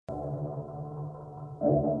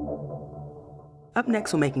Up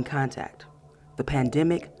next on Making Contact, the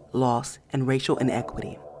pandemic, loss, and racial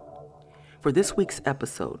inequity. For this week's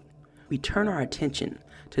episode, we turn our attention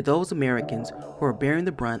to those Americans who are bearing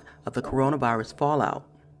the brunt of the coronavirus fallout.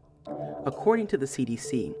 According to the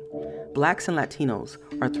CDC, Blacks and Latinos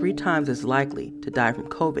are 3 times as likely to die from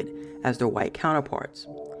COVID as their white counterparts.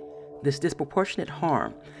 This disproportionate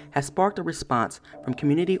harm has sparked a response from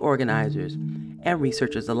community organizers and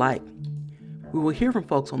researchers alike. We will hear from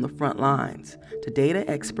folks on the front lines to data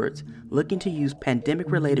experts looking to use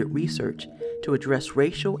pandemic-related research to address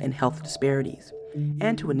racial and health disparities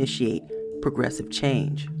and to initiate progressive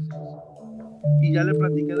change. ¿Y ya le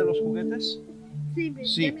platiqué de los juguetes?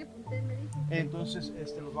 Sí. Entonces,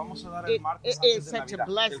 los vamos a dar el martes It's antes de such a Navidad, el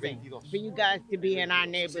blessing 22. for you guys to be in our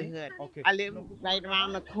neighborhood. Okay. I live right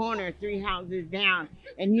around the corner, 3 houses down.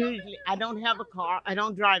 And usually I don't have a car. I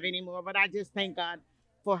don't drive anymore, but I just thank God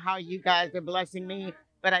for how you guys are blessing me.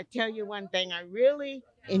 But I tell you one thing, I really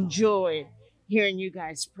enjoy hearing you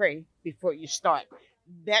guys pray before you start.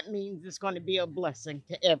 That means it's going to be a blessing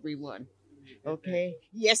to everyone. Okay?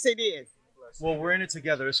 Yes, it is. Well, we're in it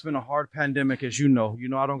together. It's been a hard pandemic, as you know. You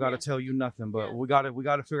know, I don't got to tell you nothing, but we got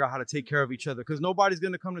to figure out how to take care of each other because nobody's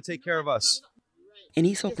going to come to take care of us. In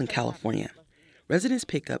East Oakland, California, residents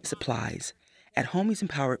pick up supplies at Homies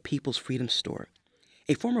Empowered People's Freedom Store,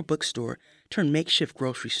 a former bookstore turned makeshift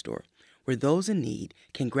grocery store where those in need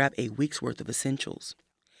can grab a week's worth of essentials.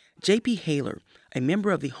 J.P. Haler, a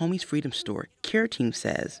member of the Homies Freedom Store care team,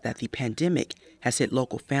 says that the pandemic has hit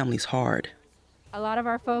local families hard. A lot of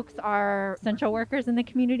our folks are essential workers in the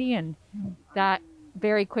community, and that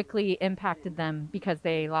very quickly impacted them because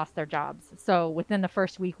they lost their jobs. So within the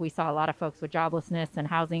first week, we saw a lot of folks with joblessness and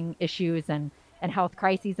housing issues and health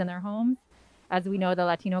crises in their homes. As we know, the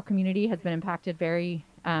Latino community has been impacted very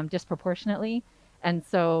disproportionately. And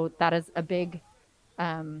so that is a big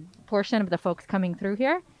portion of the folks coming through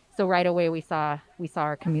here. So right away, we saw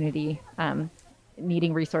our community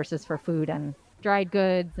needing resources for food and dried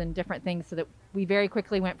goods and different things, so that we very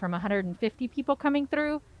quickly went from 150 people coming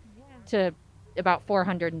through to about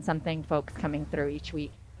 400 and something folks coming through each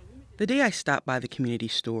week. The day I stopped by the community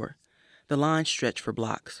store, the line stretched for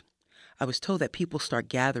blocks. I was told that people start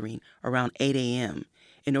gathering around 8 a.m.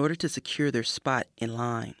 in order to secure their spot in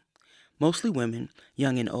line. Mostly women,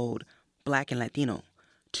 young and old, Black and Latino,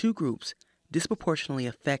 2 groups disproportionately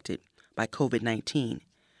affected by COVID-19,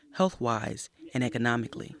 health-wise and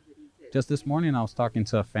economically. Just this morning, I was talking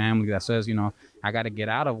to a family that says, I got to get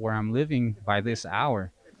out of where I'm living by this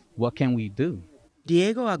hour. What can we do?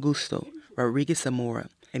 Diego Augusto Rodriguez Zamora,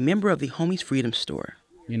 a member of the Homies Freedom Store.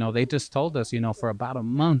 They just told us, for about a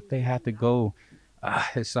month they had to go.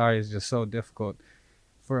 Sorry, it's just so difficult.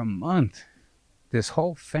 For a month, this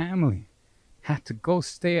whole family had to go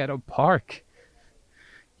stay at a park.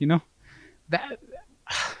 That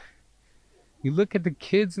you look at the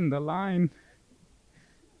kids in the line,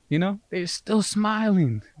 they're still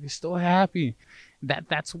smiling, they're still happy.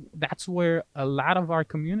 That's where a lot of our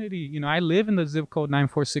community, I live in the zip code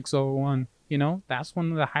 94601. That's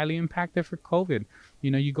one of the highly impacted for COVID.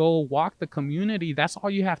 You go walk the community. That's all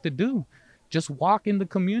you have to do. Just walk in the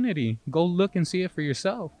community. Go look and see it for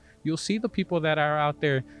yourself. You'll see the people that are out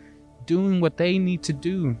there doing what they need to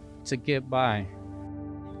do to get by.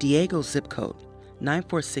 Diego's zip code,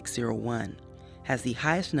 94601, has the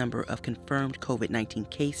highest number of confirmed COVID-19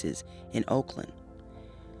 cases in Oakland.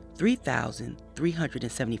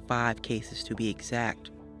 3,375 cases to be exact.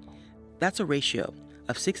 That's a ratio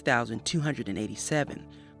of 6,287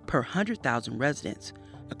 per 100,000 residents,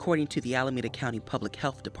 according to the Alameda County Public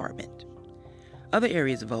Health Department. Other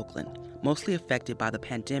areas of Oakland, mostly affected by the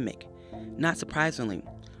pandemic, not surprisingly,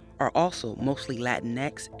 are also mostly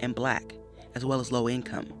Latinx and Black, as well as low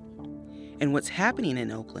income. And what's happening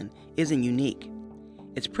in Oakland isn't unique.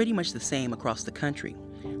 It's pretty much the same across the country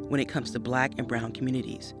when it comes to Black and brown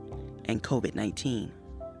communities and COVID-19.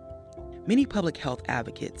 Many public health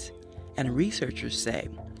advocates and researchers say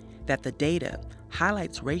that the data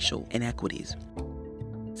highlights racial inequities.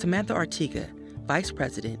 Samantha Artiga, Vice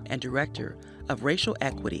President and Director of Racial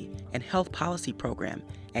Equity and Health Policy Program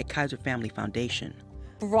at Kaiser Family Foundation.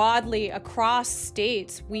 Broadly across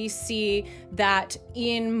states, we see that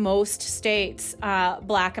in most states,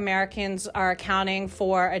 Black Americans are accounting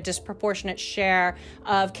for a disproportionate share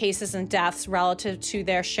of cases and deaths relative to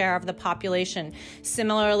their share of the population.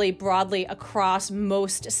 Similarly, broadly across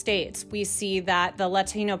most states, we see that the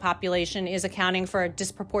Latino population is accounting for a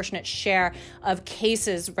disproportionate share of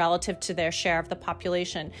cases relative to their share of the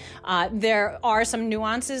population. There are some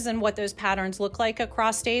nuances in what those patterns look like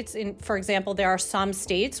across states. For example, there are some states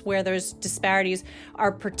states where those disparities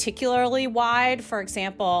are particularly wide. For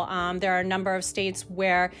example, there are a number of states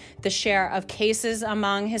where the share of cases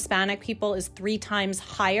among Hispanic people is 3 times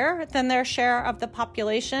higher than their share of the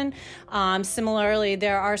population. Similarly,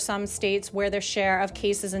 there are some states where their share of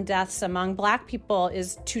cases and deaths among Black people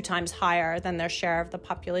is 2 times higher than their share of the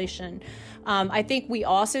population. I think we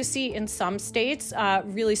also see in some states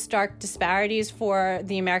really stark disparities for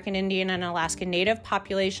the American Indian and Alaska Native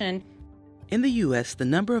population. In the U.S., the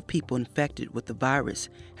number of people infected with the virus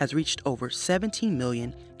has reached over 17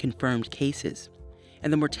 million confirmed cases,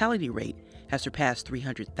 and the mortality rate has surpassed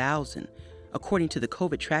 300,000, according to the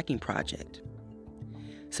COVID Tracking Project.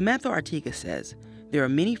 Samantha Artiga says there are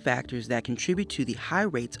many factors that contribute to the high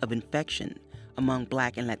rates of infection among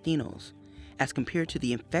Black and Latinos, as compared to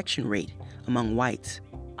the infection rate among whites.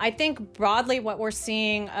 I think broadly what we're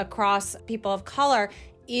seeing across people of color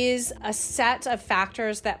is a set of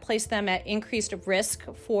factors that place them at increased risk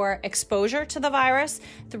for exposure to the virus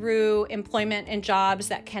through employment and jobs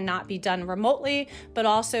that cannot be done remotely, but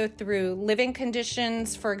also through living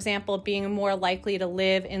conditions, for example, being more likely to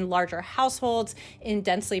live in larger households in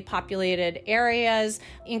densely populated areas.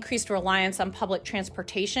 Increased reliance on public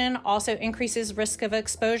transportation also increases risk of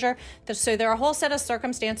exposure. So there are a whole set of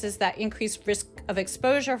circumstances that increase risk of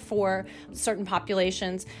exposure for certain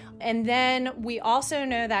populations. And then we also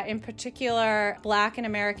know that in particular, Black and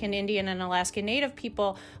American Indian and Alaska Native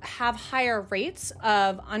people have higher rates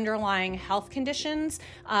of underlying health conditions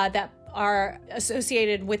that are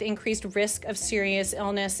associated with increased risk of serious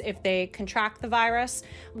illness if they contract the virus,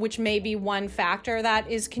 which may be one factor that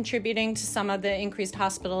is contributing to some of the increased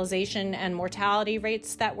hospitalization and mortality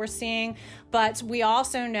rates that we're seeing. But we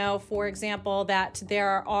also know, for example, that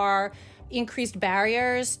there are increased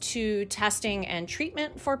barriers to testing and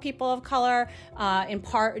treatment for people of color, in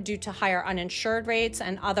part due to higher uninsured rates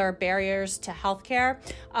and other barriers to healthcare,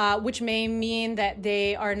 which may mean that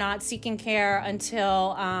they are not seeking care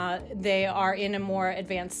until they are in a more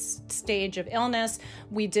advanced stage of illness.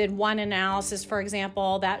 We did one analysis, for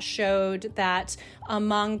example, that showed that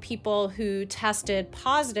among people who tested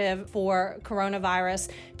positive for coronavirus,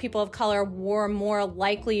 people of color were more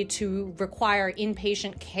likely to require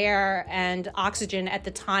inpatient care and oxygen at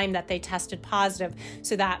the time that they tested positive.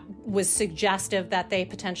 So that was suggestive that they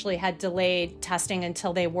potentially had delayed testing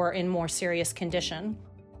until they were in more serious condition.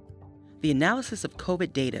 The analysis of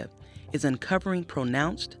COVID data is uncovering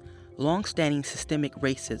pronounced, long-standing systemic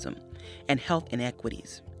racism and health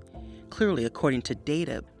inequities. Clearly, according to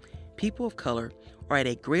data, people of color are at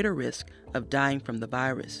a greater risk of dying from the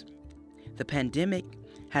virus. The pandemic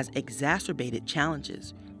has exacerbated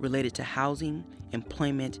challenges related to housing,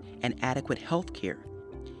 employment, and adequate health care,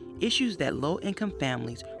 issues that low-income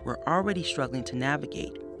families were already struggling to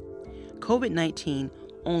navigate. COVID-19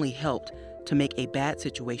 only helped to make a bad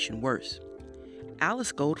situation worse.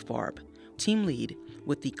 Alice Goldfarb, team lead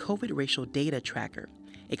with the COVID Racial Data Tracker,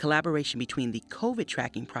 a collaboration between the COVID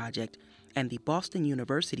Tracking Project and the Boston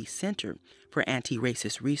University Center for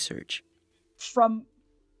Anti-Racist Research. From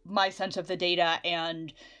my sense of the data,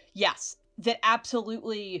 and yes, that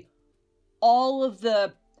absolutely all of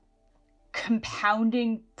the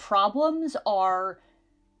compounding problems are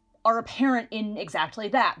apparent in exactly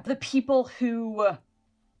that. The people who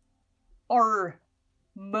are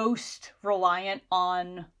most reliant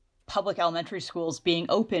on public elementary schools being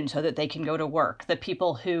open so that they can go to work, the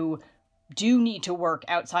people who do need to work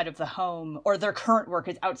outside of the home, or their current work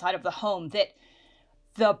is outside of the home, that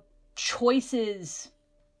the choices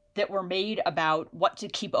that were made about what to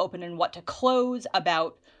keep open and what to close,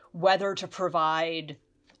 about whether to provide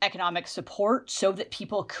economic support so that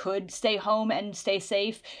people could stay home and stay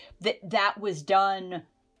safe, that was done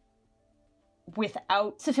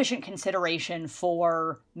without sufficient consideration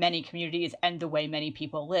for many communities and the way many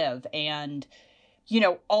people live. And,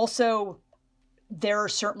 also there are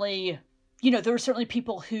certainly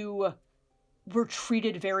people who were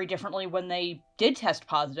treated very differently when they did test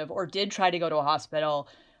positive or did try to go to a hospital.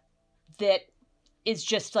 That is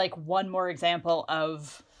just like one more example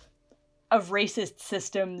of racist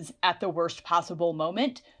systems at the worst possible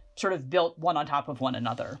moment, sort of built one on top of one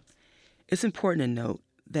another. It's important to note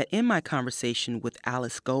that in my conversation with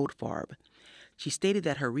Alice Goldfarb, she stated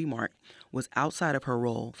that her remark was outside of her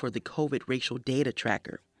role for the COVID Racial Data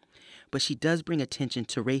Tracker, but she does bring attention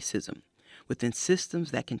to racism within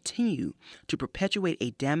systems that continue to perpetuate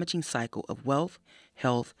a damaging cycle of wealth,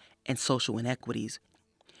 health, and social inequities.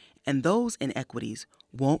 And those inequities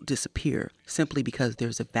won't disappear simply because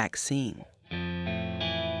there's a vaccine.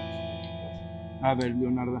 A ver,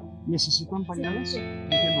 Leonarda, ¿necesitan pañales? ¿En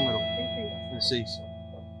qué número? El 6.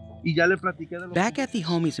 Y ya le platiqué de los... Back at the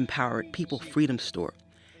Homies Empowered People Freedom Store,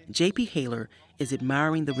 J.P. Haler is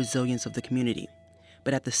admiring the resilience of the community,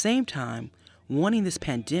 but at the same time, wanting this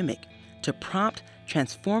pandemic to prompt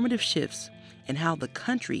transformative shifts in how the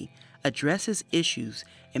country addresses issues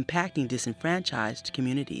impacting disenfranchised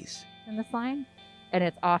communities. In this line, and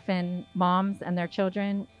it's often moms and their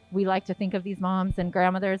children. We like to think of these moms and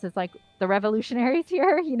grandmothers as like the revolutionaries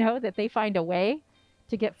here, you know, that they find a way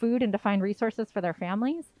to get food and to find resources for their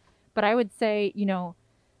families. But I would say, you know,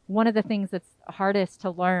 one of the things that's hardest to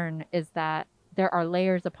learn is that there are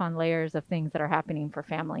layers upon layers of things that are happening for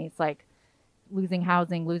families, like losing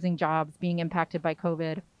housing, losing jobs, being impacted by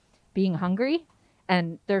COVID, being hungry.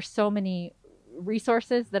 And there's so many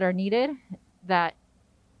resources that are needed that,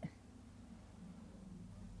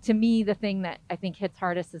 to me, the thing that I think hits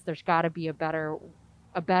hardest is there's got to be a better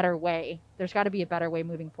way. There's got to be a better way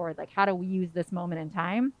moving forward. Like, how do we use this moment in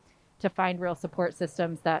time to find real support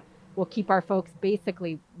systems that will keep our folks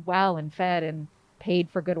basically well and fed and paid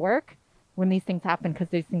for good work when these things happen, because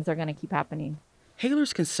these things are going to keep happening.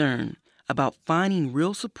 Haler's concern about finding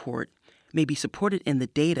real support may be supported in the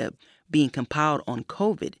data being compiled on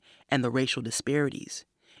COVID and the racial disparities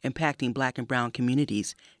impacting Black and Brown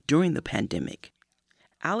communities during the pandemic.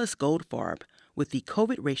 Alice Goldfarb with the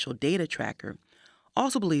COVID Racial Data Tracker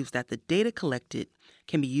also believes that the data collected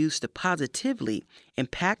can be used to positively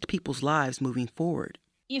impact people's lives moving forward.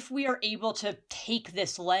 If we are able to take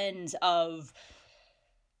this lens of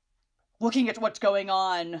looking at what's going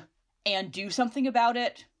on and do something about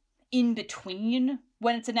it in between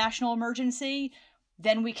when it's a national emergency,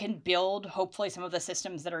 then we can build, hopefully, some of the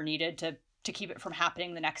systems that are needed to keep it from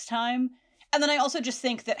happening the next time. And then I also just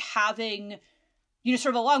think that having, you know,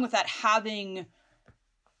 sort of along with that, having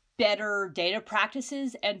better data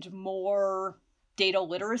practices and more data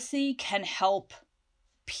literacy can help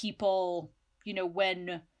people, you know,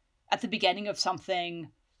 when at the beginning of something,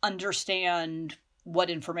 understand what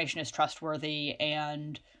information is trustworthy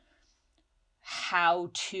and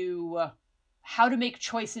how to make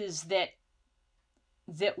choices that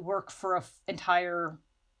work for an entire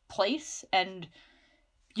place, and,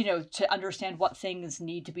 you know, to understand what things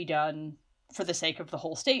need to be done for the sake of the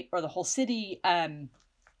whole state or the whole city.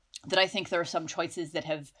 That I think there are some choices that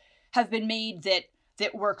have been made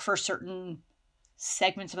that work for certain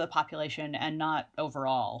segments of the population and not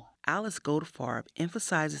overall. Alice Goldfarb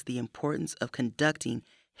emphasizes the importance of conducting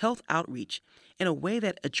health outreach in a way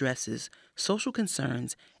that addresses social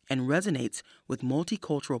concerns and resonates with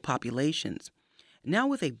multicultural populations. Now,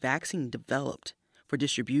 with a vaccine developed for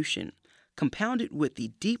distribution, compounded with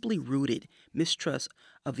the deeply rooted mistrust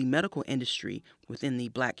of the medical industry within the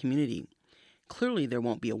Black community, clearly there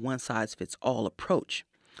won't be a one-size-fits-all approach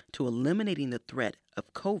to eliminating the threat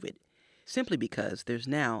of COVID simply because there's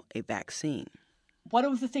now a vaccine. One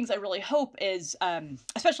of the things I really hope is,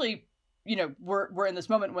 especially, you know, we're in this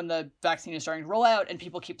moment when the vaccine is starting to roll out and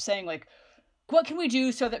people keep saying, like, what can we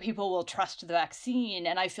do so that people will trust the vaccine?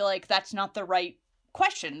 And I feel like that's not the right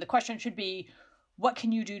question. The question should be, what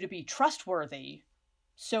can you do to be trustworthy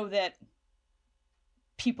so that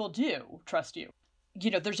people do trust you?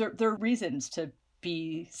 You know, there are reasons to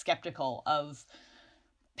be skeptical of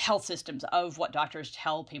health systems, of what doctors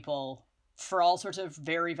tell people, for all sorts of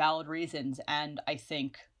very valid reasons. And I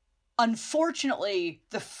think, unfortunately,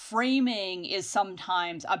 the framing is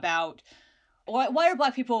sometimes about why are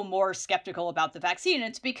Black people more skeptical about the vaccine?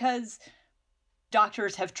 It's because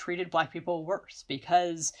doctors have treated Black people worse.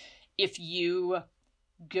 Because if you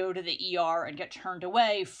go to the ER and get turned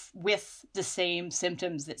away with the same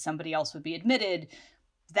symptoms that somebody else would be admitted,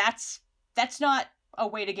 that's not a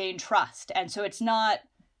way to gain trust. And so it's not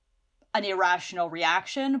an irrational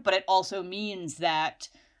reaction, but it also means that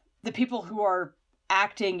the people who are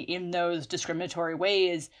acting in those discriminatory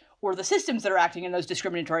ways, or the systems that are acting in those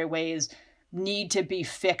discriminatory ways, need to be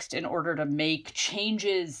fixed in order to make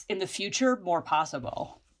changes in the future more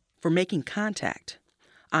possible. For Making Contact,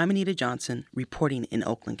 I'm Anita Johnson, reporting in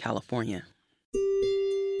Oakland, California.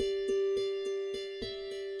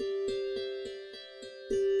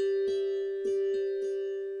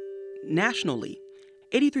 Nationally,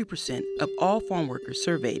 83% of all farm workers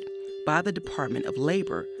surveyed by the Department of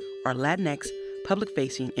Labor are Latinx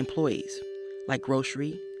public-facing employees, like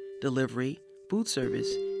grocery, delivery, food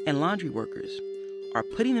service, and laundry workers, are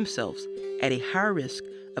putting themselves at a higher risk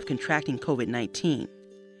of contracting COVID-19.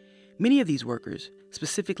 Many of these workers,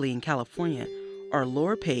 specifically in California, are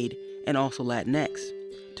lower paid and also Latinx.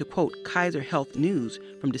 To quote Kaiser Health News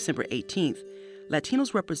from December 18th,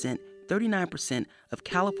 Latinos represent 39% of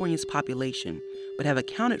California's population, but have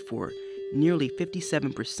accounted for nearly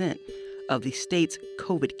 57% of the state's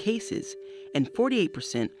COVID cases and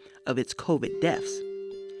 48% of its COVID deaths.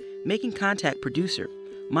 Making Contact producer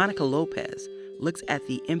Monica Lopez looks at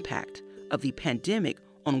the impact of the pandemic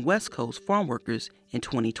on West Coast farm workers in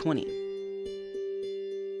 2020.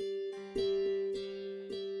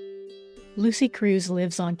 Lucy Cruz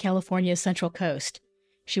lives on California's Central Coast.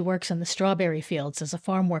 She works in the strawberry fields as a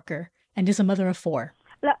farm worker and is a mother of 4.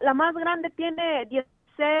 La más grande tiene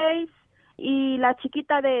 16 y la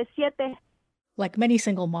chiquita de 7. Like many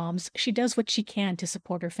single moms, she does what she can to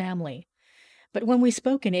support her family. But when we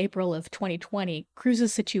spoke in April of 2020,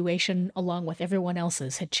 Cruz's situation, along with everyone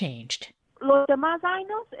else's, had changed. Los demás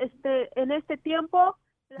años, en este tiempo,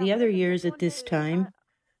 the other years at this time,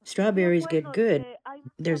 strawberries get good.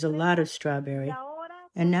 There's a lot of strawberry.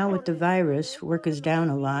 And now with the virus, work is down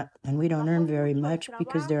a lot, and we don't earn very much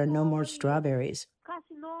because there are no more strawberries.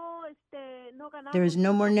 There is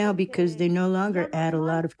no more now because they no longer add a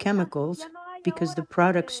lot of chemicals, because the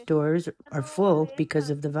product stores are full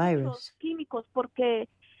because of the virus.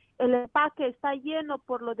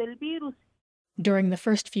 During the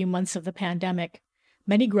first few months of the pandemic,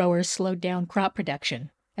 many growers slowed down crop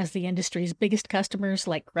production as the industry's biggest customers,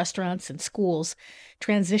 like restaurants and schools,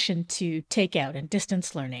 transitioned to takeout and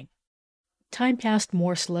distance learning. Time passed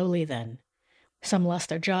more slowly then. Some lost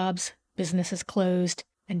their jobs, businesses closed,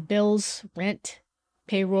 and bills, rent,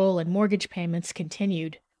 payroll, and mortgage payments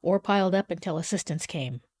continued or piled up until assistance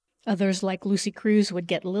came. Others, like Lucy Cruz, would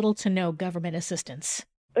get little to no government assistance.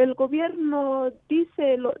 El gobierno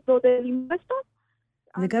dice lo del impuesto.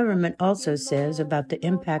 The government also says about the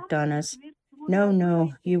impact on us,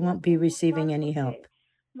 no, you won't be receiving any help.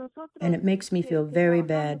 And it makes me feel very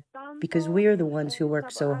bad because we are the ones who work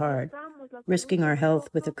so hard, risking our health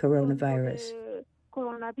with the coronavirus.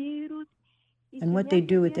 And what they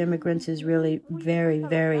do with immigrants is really very,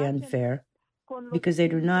 very unfair because they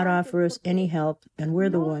do not offer us any help, and we're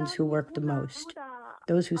the ones who work the most.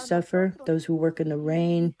 Those who suffer, those who work in the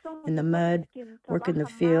rain, in the mud, work in the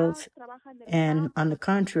fields, and on the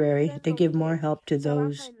contrary, they give more help to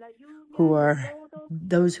those who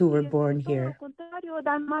were born here.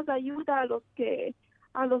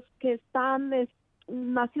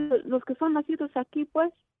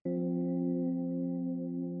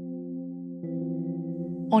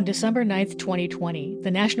 On December 9th, 2020,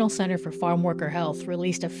 the National Center for Farm Worker Health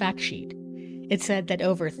released a fact sheet. It said that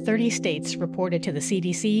over 30 states reported to the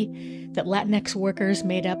CDC that Latinx workers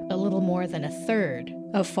made up a little more than a third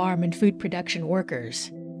of farm and food production workers.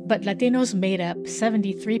 But Latinos made up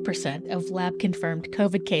 73% of lab-confirmed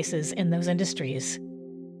COVID cases in those industries.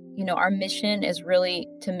 You know, our mission is really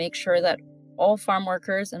to make sure that all farm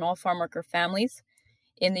workers and all farm worker families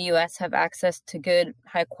in the U.S. have access to good,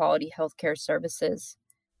 high-quality healthcare services.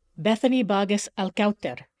 Bethany Bagas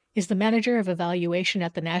Alcauter is the manager of evaluation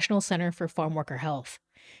at the National Center for Farm Worker Health.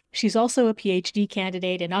 She's also a PhD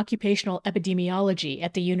candidate in occupational epidemiology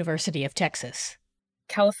at the University of Texas.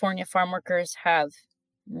 California farm workers have,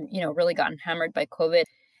 really gotten hammered by COVID,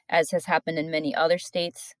 as has happened in many other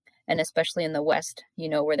states, and especially in the West,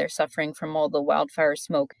 where they're suffering from all the wildfire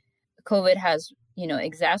smoke. COVID has,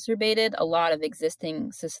 exacerbated a lot of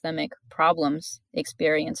existing systemic problems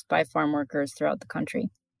experienced by farm workers throughout the country.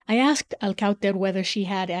 I asked Alcauter whether she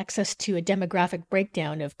had access to a demographic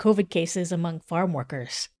breakdown of COVID cases among farm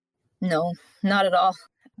workers. No, not at all.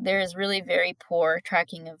 There is really very poor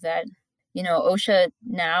tracking of that. OSHA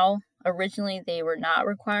now, originally they were not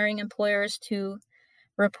requiring employers to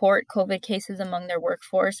report COVID cases among their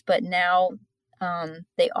workforce, but now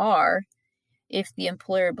they are if the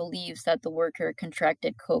employer believes that the worker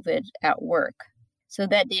contracted COVID at work. So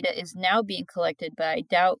that data is now being collected, but I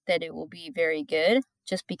doubt that it will be very good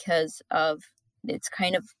just because of it's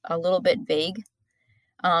kind of a little bit vague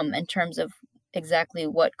in terms of exactly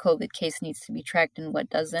what COVID case needs to be tracked and what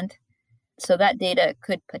doesn't. So that data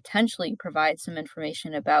could potentially provide some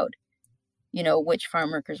information about, which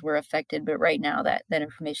farm workers were affected, but right now that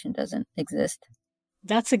information doesn't exist.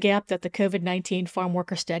 That's a gap that the COVID-19 farm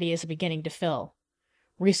worker study is beginning to fill.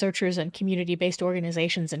 Researchers and community-based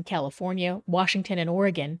organizations in California, Washington, and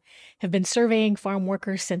Oregon have been surveying farm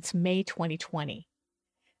workers since May 2020.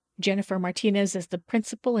 Jennifer Martinez is the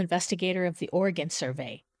principal investigator of the Oregon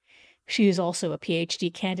survey. She is also a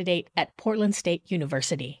PhD candidate at Portland State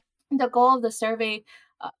University. The goal of the survey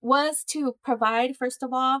was to provide, first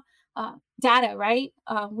of all, data, right?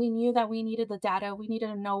 We knew that we needed the data. We needed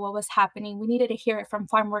to know what was happening. We needed to hear it from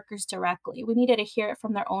farm workers directly. We needed to hear it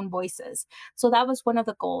from their own voices. So that was one of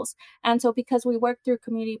the goals. And so because we worked through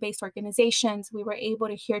community-based organizations, we were able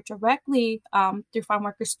to hear directly through farm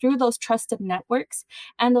workers through those trusted networks.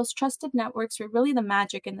 And those trusted networks were really the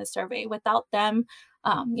magic in the survey. Without them,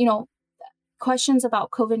 questions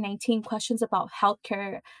about COVID-19, questions about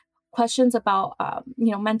healthcare, questions about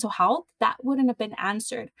mental health that wouldn't have been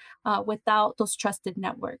answered without those trusted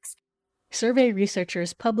networks. Survey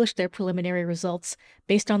researchers published their preliminary results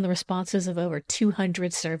based on the responses of over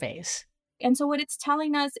 200 surveys. And so what it's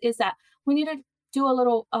telling us is that we need to do a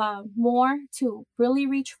little more to really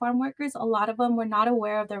reach farm workers. A lot of them were not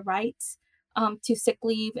aware of their rights to sick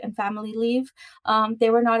leave and family leave. They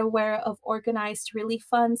were not aware of organized relief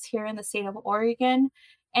funds here in the state of Oregon.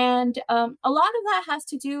 And a lot of that has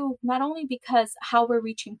to do not only because how we're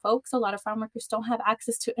reaching folks, a lot of farm workers don't have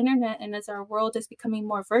access to internet, and as our world is becoming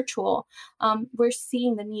more virtual, we're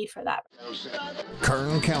seeing the need for that.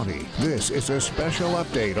 Kern County, this is a special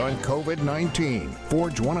update on COVID-19.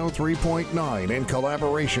 Forge 103.9 in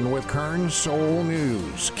collaboration with Kern Soul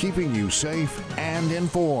News, keeping you safe and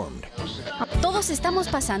informed. Todos estamos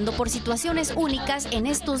pasando por situaciones únicas en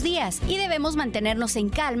estos días y debemos mantenernos en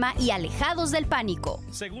calma y alejados del pánico.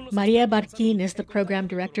 Maria Barquin is the program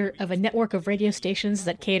director of a network of radio stations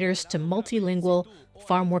that caters to multilingual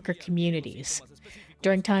farm worker communities.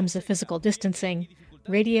 During times of physical distancing,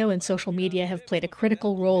 radio and social media have played a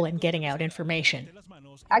critical role in getting out information.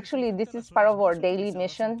 Actually, this is part of our daily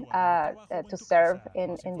mission to serve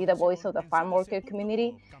and be the voice of the farm worker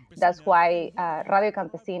community. That's why Radio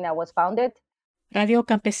Campesina was founded. Radio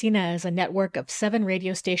Campesina is a network of 7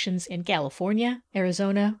 radio stations in California,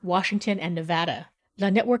 Arizona, Washington, and Nevada. La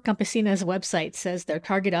Network Campesina's website says their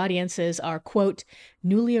target audiences are, quote,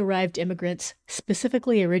 newly arrived immigrants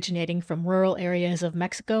specifically originating from rural areas of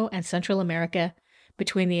Mexico and Central America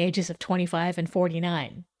between the ages of 25 and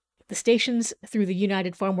 49. The stations, through the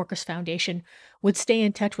United Farm Workers Foundation, would stay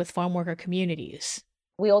in touch with farm worker communities.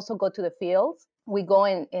 We also go to the fields. We go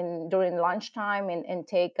in during lunchtime and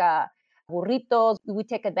take burritos. We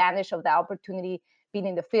take advantage of the opportunity being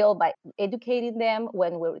in the field by educating them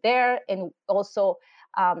when we're there and also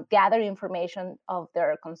gather information of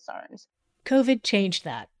their concerns. COVID changed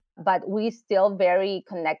that. But we still very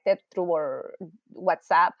connected through our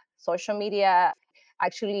WhatsApp, social media.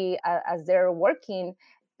 Actually, as they're working,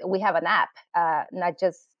 we have an app, not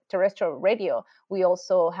just terrestrial radio. We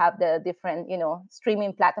also have the different,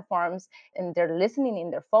 streaming platforms, and they're listening in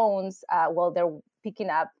their phones while they're picking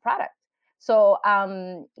up product. So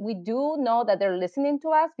we do know that they're listening to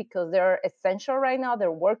us because they're essential right now.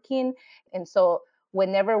 They're working. And so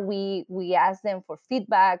whenever we ask them for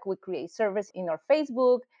feedback, we create service in our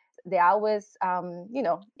Facebook. They always,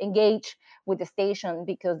 engage with the station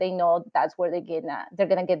because they know that's where they're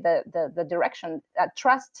going to get the direction, a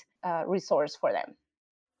trust resource for them.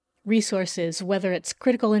 Resources, whether it's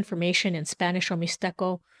critical information in Spanish or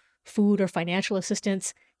Mixteco, food or financial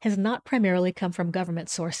assistance, has not primarily come from government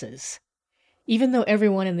sources. Even though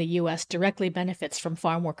everyone in the U.S. directly benefits from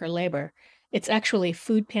farm worker labor, it's actually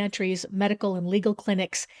food pantries, medical and legal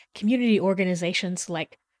clinics, community organizations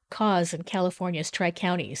like CAUSE in California's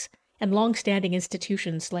Tri-Counties, and long-standing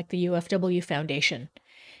institutions like the UFW Foundation,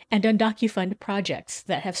 and undocumented projects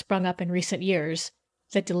that have sprung up in recent years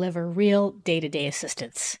that deliver real day-to-day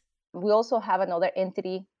assistance. We also have another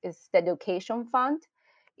entity, is the Education Fund,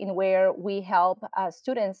 in where we help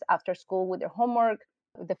students after school with their homework.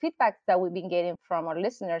 The feedback that we've been getting from our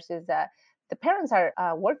listeners is that the parents are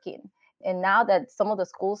working. And now that some of the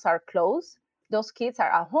schools are closed, those kids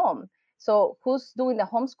are at home. So who's doing the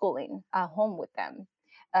homeschooling at home with them?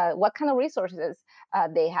 What kind of resources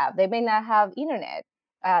they have? They may not have internet.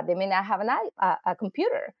 They may not have a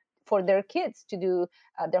computer for their kids to do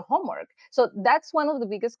their homework. So that's one of the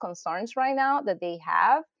biggest concerns right now that they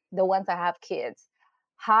have, the ones that have kids.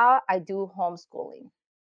 How I do homeschooling.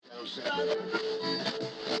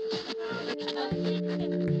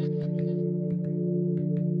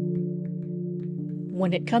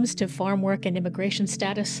 When it comes to farm work and immigration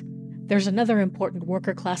status, there's another important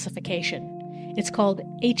worker classification. It's called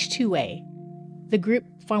H-2A. The group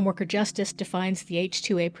Farm Worker Justice defines the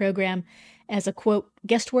H-2A program as a, quote,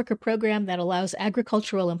 guest worker program that allows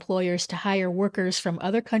agricultural employers to hire workers from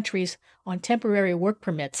other countries on temporary work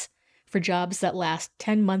permits for jobs that last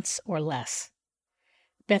 10 months or less.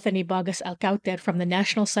 Bethany Bogas Alcauter from the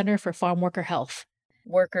National Center for Farm Worker Health.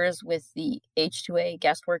 Workers with the H-2A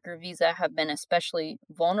guest worker visa have been especially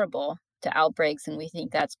vulnerable to outbreaks, and we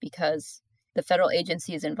think that's because the federal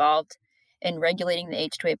agencies involved in regulating the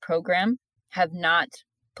H-2A program have not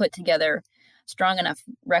put together strong enough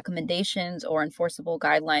recommendations or enforceable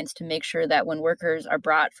guidelines to make sure that when workers are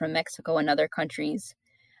brought from Mexico and other countries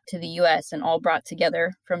to the U.S. and all brought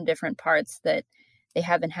together from different parts, that they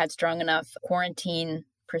haven't had strong enough quarantine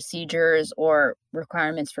procedures or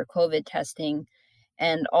requirements for COVID testing.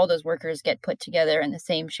 And all those workers get put together in the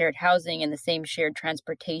same shared housing and the same shared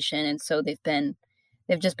transportation. And so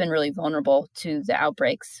they've just been really vulnerable to the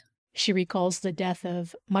outbreaks. She recalls the death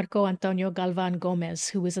of Marco Antonio Galvan Gomez,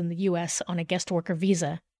 who was in the U.S. on a guest worker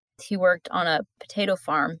visa. He worked on a potato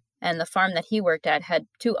farm, and the farm that he worked at had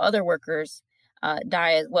 2 other workers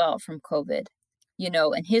die as well from COVID.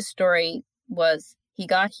 And his story was he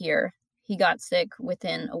got here, he got sick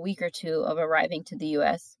within a week or 2 of arriving to the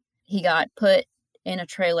U.S. He got put in a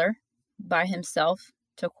trailer by himself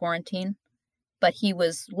to quarantine, but he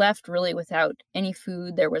was left really without any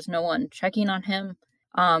food. There was no one checking on him,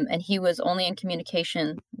 and he was only in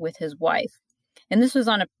communication with his wife. And this was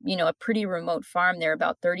on a pretty remote farm. They're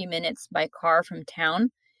about 30 minutes by car from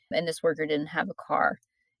town, and this worker didn't have a car.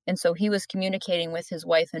 And so he was communicating with his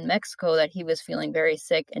wife in Mexico that he was feeling very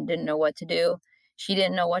sick and didn't know what to do. She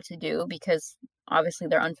didn't know what to do because obviously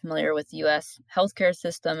they're unfamiliar with the U.S. healthcare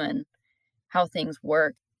system and how things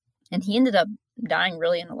work. And he ended up dying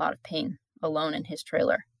really in a lot of pain alone in his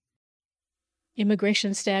trailer.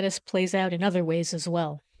 Immigration status plays out in other ways as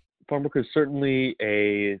well. Farm work is certainly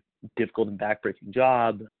a difficult and backbreaking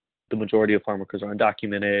job. The majority of farm workers are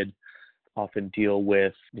undocumented, often deal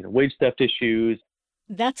with wage theft issues.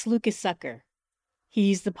 That's Lucas Sucker.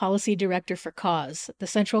 He's the policy director for CAUSE, the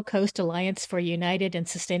Central Coast Alliance for a United and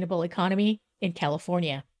Sustainable Economy in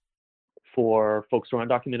California. For folks who are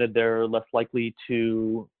undocumented, they're less likely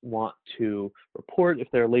to want to report if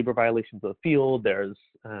there are labor violations of the field. There's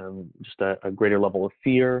just a greater level of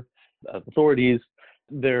fear of authorities.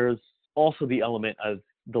 There's also the element of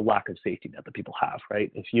the lack of safety net that people have,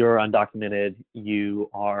 right? If you're undocumented, you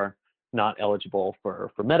are not eligible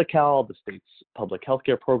for Medi-Cal, the state's public health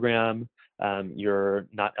care program. You're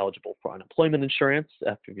not eligible for unemployment insurance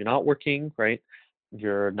after you're not working, right?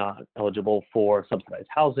 You're not eligible for subsidized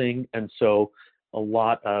housing. And so a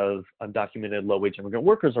lot of undocumented low-wage immigrant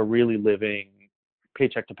workers are really living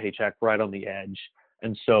paycheck to paycheck, right on the edge.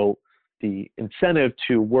 And so the incentive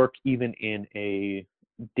to work even in a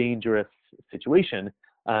dangerous situation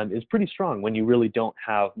is pretty strong when you really don't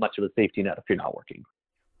have much of a safety net if you're not working.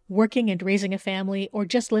 Working and raising a family, or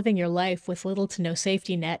just living your life with little to no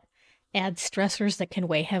safety net, adds stressors that can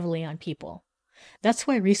weigh heavily on people. That's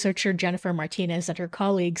why researcher Jennifer Martinez and her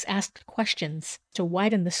colleagues asked questions to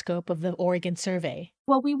widen the scope of the Oregon survey.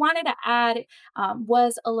 What we wanted to add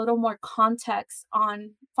was a little more context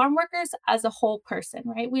on farm workers as a whole person,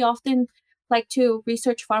 right? We often like to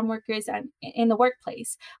research farm workers in the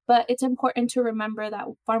workplace, but it's important to remember that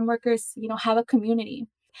farm workers, have a community.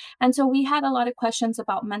 And so we had a lot of questions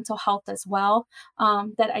about mental health as well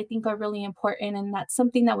that I think are really important. And that's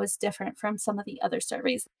something that was different from some of the other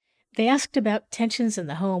surveys. They asked about tensions in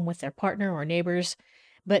the home with their partner or neighbors,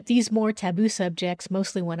 but these more taboo subjects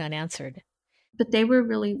mostly went unanswered. But they were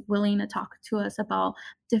really willing to talk to us about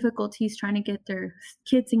difficulties trying to get their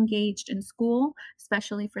kids engaged in school,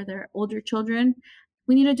 especially for their older children.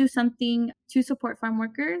 We need to do something to support farm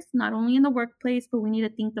workers, not only in the workplace, but we need to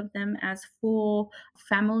think of them as full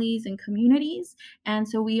families and communities. And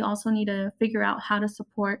so we also need to figure out how to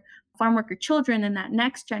support farm worker children and that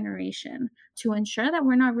next generation to ensure that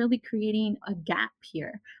we're not really creating a gap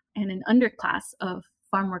here and an underclass of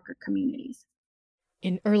farm worker communities.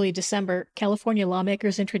 In early December, California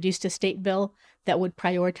lawmakers introduced a state bill that would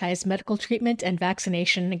prioritize medical treatment and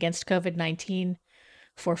vaccination against COVID-19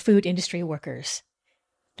 for food industry workers.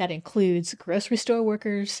 That includes grocery store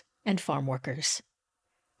workers and farm workers.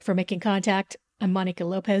 For Making Contact, I'm Monica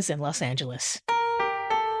Lopez in Los Angeles.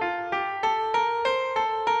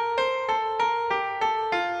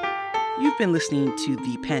 You've been listening to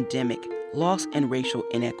The Pandemic, Loss and Racial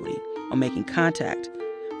Inequity on Making Contact.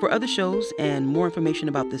 For other shows and more information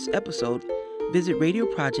about this episode, visit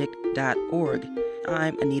radioproject.org.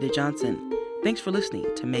 I'm Anita Johnson. Thanks for listening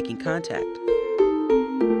to Making Contact.